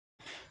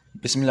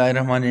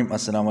Bismillahirrahmanirrahim.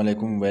 Assalamu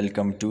alaikum.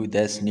 Welcome to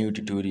this new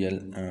tutorial.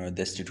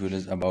 This tutorial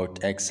is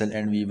about Excel,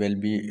 and we will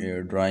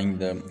be drawing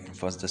the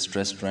first the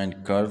stress strain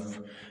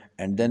curve,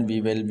 and then we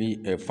will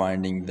be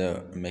finding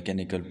the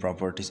mechanical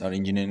properties or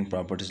engineering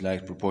properties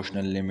like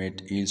proportional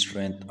limit, yield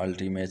strength,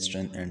 ultimate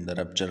strength, and the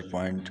rupture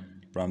point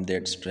from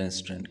that stress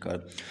strain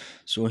curve.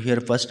 So here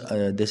first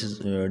this is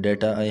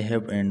data I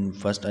have, and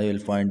first I will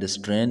find the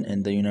strain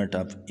in the unit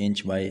of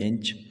inch by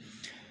inch,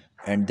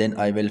 and then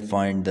I will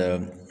find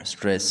the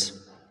stress.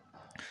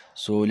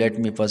 So let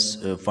me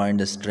first find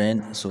the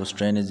strain. So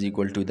strain is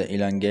equal to the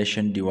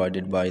elongation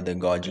divided by the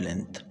gauge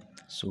length.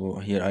 So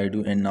here I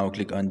do, and now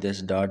click on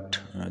this dot.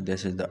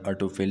 This is the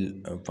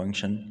autofill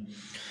function.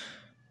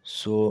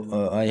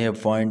 So I have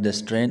find the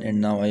strain,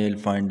 and now I will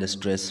find the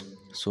stress.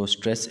 So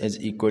stress is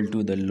equal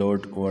to the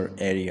load over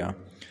area.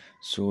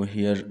 So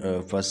here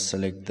first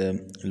select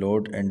the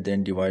load and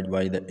then divide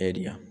by the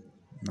area.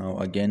 Now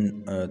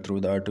again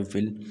through the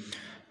autofill,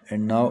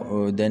 and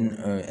now then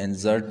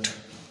insert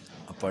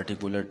a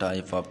particular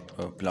type of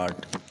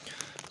plot.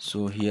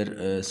 So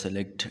here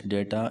select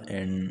data,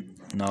 and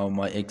now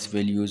my x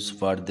values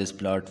for this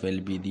plot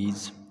will be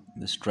these,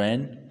 the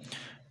strain,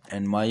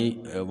 and my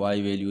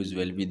y values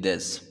will be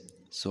this.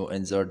 So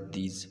insert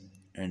these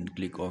and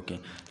click OK.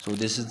 So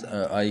this is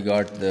I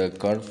got the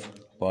curve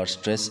for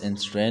stress and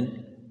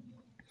strain.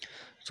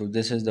 So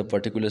this is the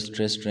particular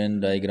stress strain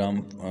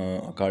diagram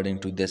according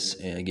to this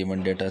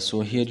given data.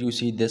 So here you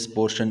see this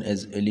portion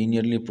is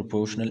linearly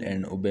proportional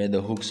and obey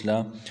the Hooke's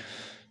law.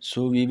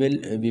 So we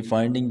will be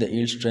finding the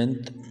yield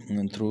strength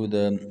through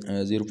the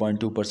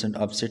 0.2%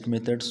 offset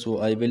method. So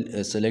I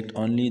will select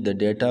only the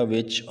data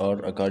which are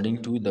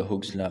according to the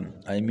Hooke's law,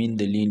 I mean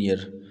the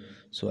linear.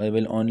 So I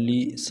will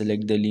only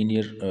select the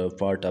linear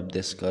part of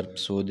this curve.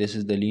 So this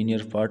is the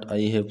linear part.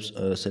 I have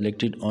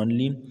selected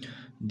only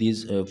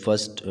these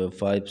first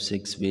 5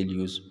 6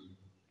 values.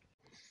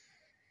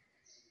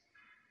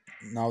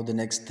 Now the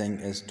next thing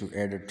is to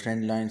add a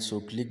trend line. So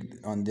click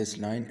on this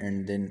line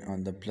and then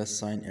on the plus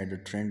sign add a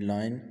trend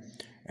line,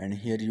 and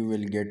here you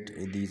will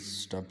get these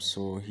steps.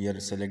 So here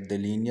select the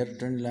linear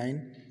trend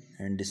line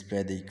and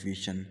display the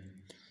equation.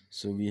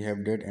 So we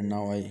have that, and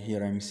now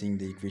here I'm seeing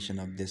the equation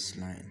of this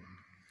line.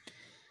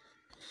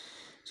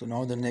 So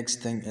now the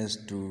next thing is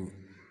to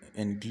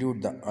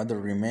include the other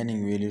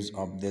remaining values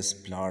of this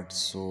plot.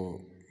 So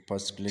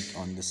first click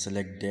on the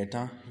select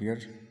data here,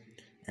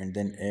 and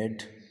then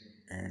add,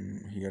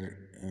 and here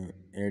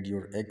add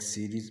your x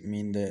series,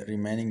 mean the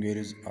remaining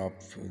values of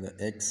the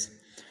x.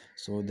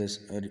 So this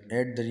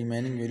add the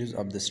remaining values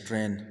of the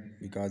strain,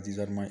 because these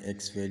are my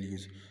x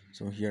values.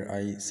 So here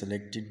I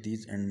selected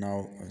these, and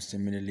now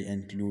similarly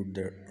include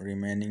the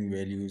remaining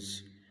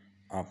values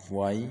of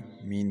y,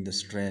 mean the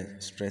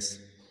stress.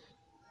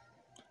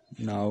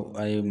 Now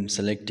I am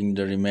selecting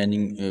the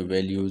remaining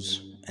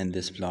values in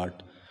this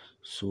plot.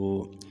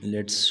 So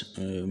let's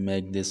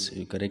make this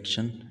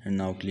correction, and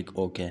now click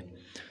OK.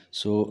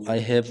 So I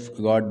have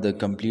got the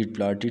complete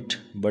plotted,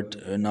 but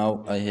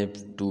now I have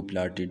two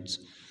plotted,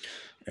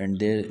 and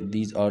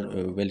these are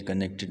well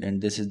connected,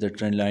 and this is the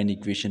trend line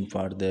equation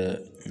for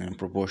the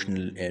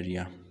proportional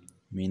area,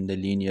 mean the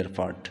linear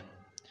part,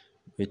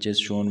 which is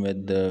shown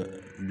with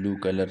the blue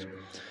color.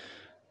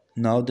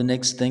 Now the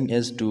next thing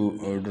is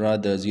to draw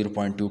the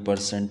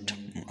 0.2%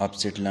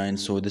 offset line.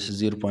 So this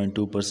is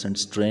 0.2%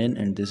 strain,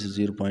 and this is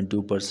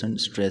 0.2%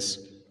 stress.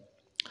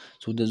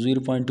 So the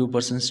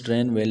 0.2%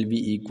 strain will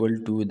be equal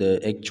to the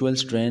actual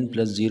strain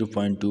plus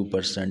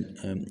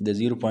 0.2%. The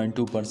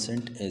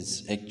 0.2%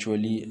 is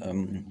actually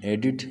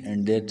added,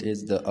 and that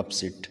is the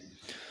offset.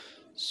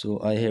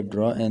 So I have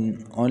drawn,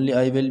 and only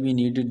I will be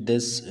needed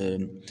this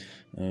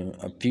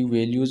a few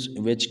values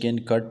which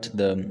can cut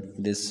the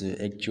this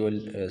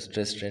actual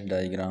stress strain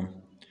diagram,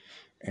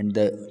 and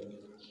the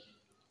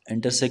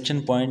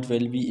intersection point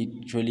will be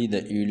actually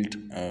the yield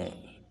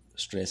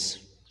stress.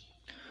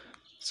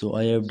 So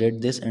I have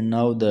did this, and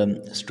now the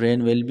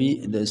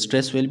the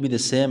stress will be the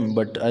same,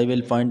 but I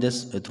will find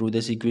this through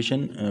this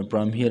equation.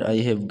 From here I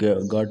have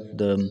got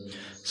the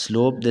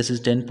slope, this is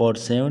 10 power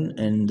 7,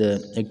 and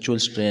the actual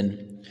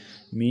strain,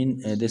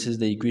 mean this is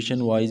the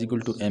equation y is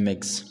equal to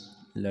mx,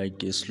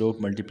 like slope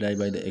multiplied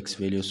by the x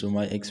value. So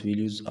my x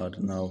values are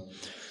now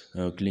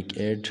click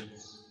add.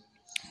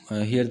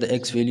 Here the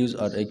x values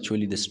are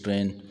actually the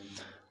strain.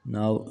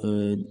 Now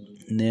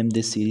name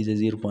this series as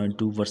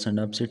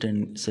 0.2% offset,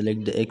 and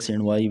select the x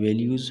and y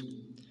values.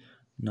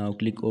 Now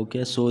click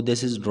OK. So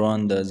this is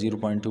drawn the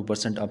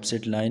 0.2%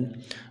 offset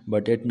line,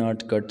 but it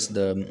not cuts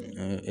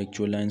the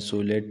actual line. So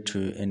let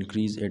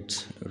increase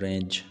its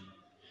range.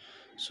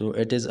 So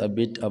it is a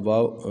bit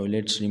above.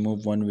 Let's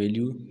remove one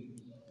value,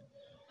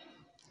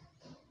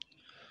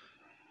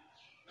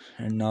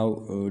 and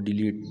now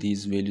delete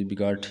these values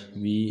because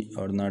we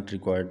are not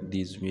required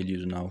these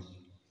values now.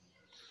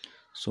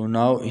 So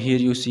now here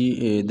you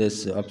see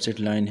this offset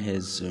line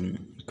has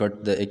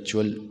cut the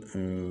actual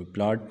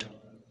plot,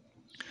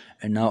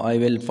 and now I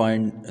will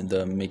find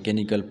the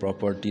mechanical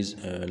properties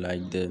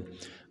like the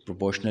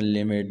proportional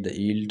limit, the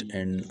yield,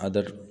 and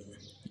other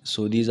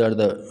So these are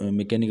the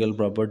mechanical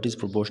properties: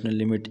 proportional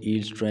limit,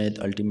 yield strength,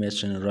 ultimate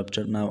strength, and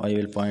rupture. Now I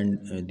will find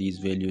these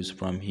values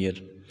from here.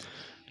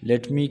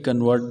 Let me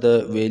convert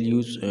the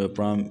values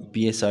from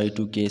psi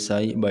to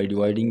ksi by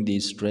dividing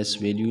these stress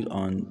values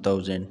on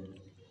 1000.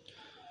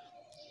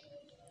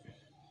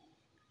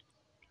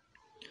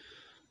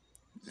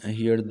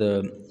 Here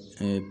the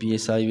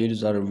psi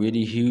values are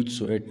very huge,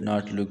 so it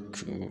not look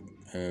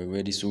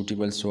very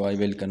suitable, so I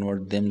will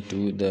convert them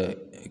to the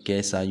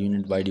ksi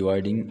unit by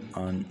dividing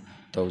on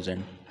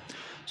 1000.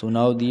 So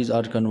now these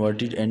are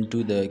converted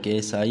into the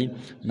ksi.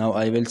 Now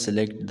I will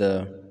select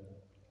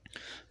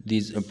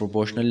these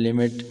proportional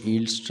limit,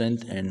 yield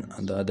strength, and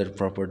the other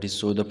properties.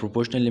 So the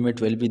proportional limit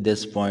will be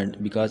this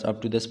point, because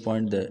up to this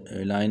point the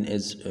line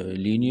is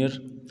linear.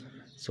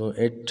 So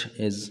it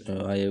is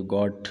I have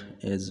got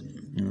is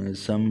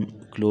some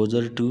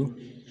closer to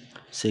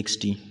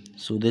 60.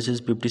 So this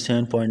is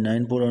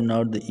 57.94, or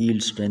now the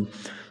yield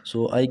strength.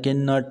 So I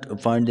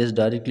cannot find this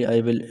directly.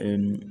 I will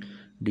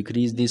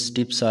decrease this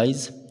tip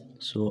size.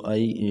 So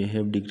I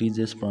have decreased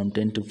this from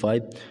 10 to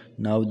 5.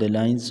 Now the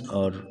lines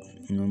are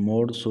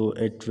more, so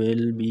it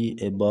will be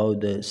above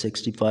the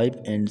 65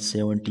 and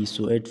 70.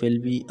 So it will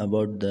be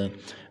about the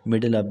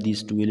middle of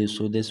these two values.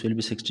 So this will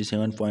be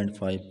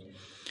 67.5.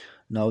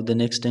 Now the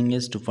next thing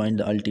is to find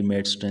the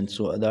ultimate strength.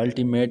 So the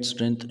ultimate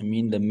strength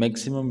mean the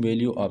maximum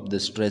value of the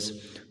stress.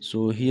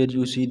 So here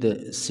you see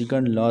the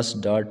second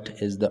last dot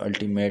is the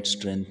ultimate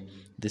strength.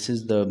 This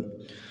is the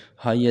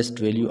highest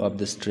value of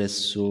the stress.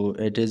 So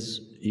it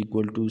is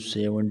equal to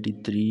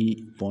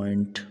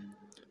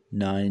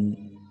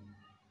 73.9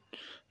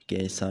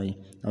 KSI.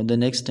 Now the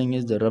next thing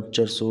is the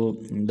rupture. So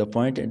the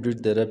point at which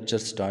the rupture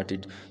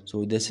started.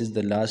 So this is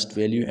the last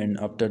value, and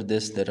after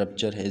this the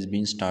rupture has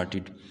been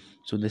started.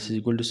 So this is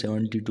equal to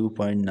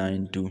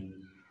 72.92.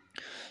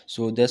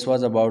 So this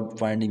was about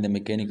finding the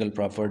mechanical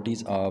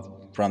properties of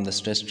from the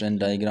stress strain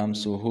diagram.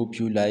 So hope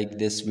you like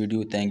this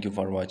video. Thank you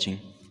for watching.